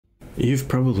You've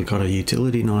probably got a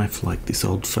utility knife like this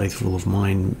Old Faithful of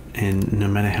mine, and no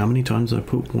matter how many times I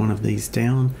put one of these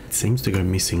down, it seems to go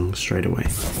missing straight away.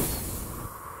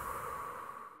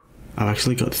 I've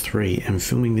actually got 3, and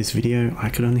filming this video I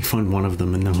could only find one of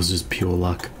them, and that was just pure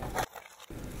luck.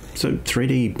 So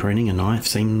 3D printing a knife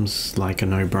seems like a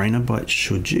no-brainer, but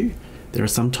should you? There are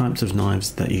some types of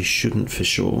knives that you shouldn't for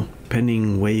sure.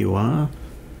 Depending where you are,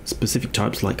 specific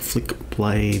types like flick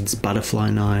blades, butterfly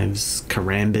knives,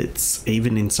 karambits,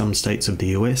 even in some states of the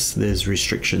US, there's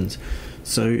restrictions.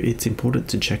 So it's important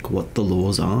to check what the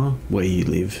laws are where you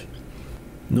live.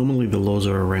 Normally the laws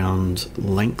are around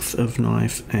length of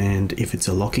knife and if it's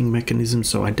a locking mechanism,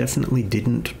 so I definitely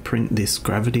didn't print this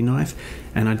gravity knife,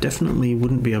 and I definitely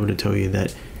wouldn't be able to tell you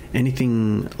that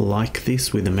anything like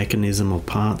this with a mechanism or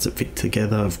parts that fit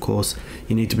together. Of course,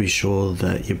 you need to be sure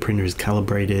that your printer is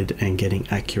calibrated and getting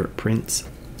accurate prints.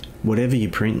 Whatever you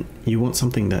print, you want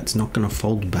something that's not going to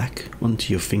fold back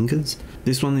onto your fingers.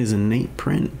 This one is a neat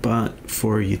print, but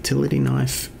for a utility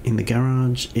knife in the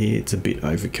garage, it's a bit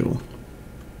overkill.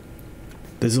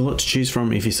 There's a lot to choose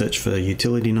from if you search for a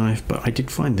utility knife, but I did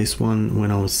find this one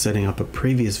when I was setting up a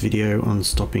previous video on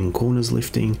stopping corners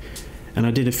lifting, and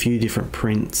I did a few different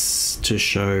prints to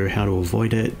show how to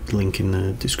avoid it, link in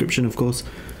the description of course.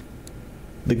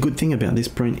 The good thing about this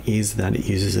print is that it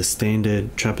uses a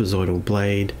standard trapezoidal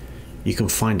blade you can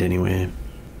find anywhere.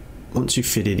 Once you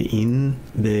fit it in,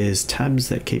 there's tabs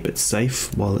that keep it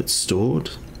safe while it's stored,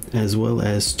 as well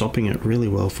as stopping it really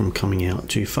well from coming out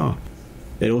too far.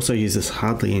 It also uses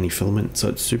hardly any filament, so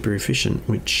it's super efficient,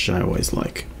 which I always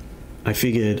like. I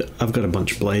figured I've got a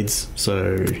bunch of blades,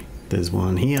 so there's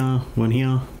one here, one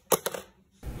here,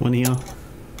 one here.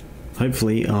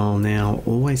 Hopefully I'll now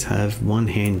always have one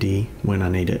handy when I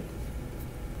need it.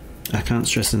 I can't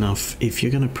stress enough, if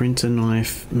you're going to print a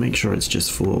knife, make sure it's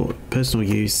just for personal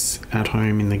use, at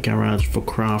home, in the garage, for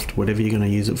craft, whatever you're going to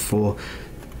use it for.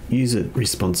 Use it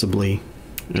responsibly.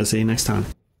 I'll see you next time.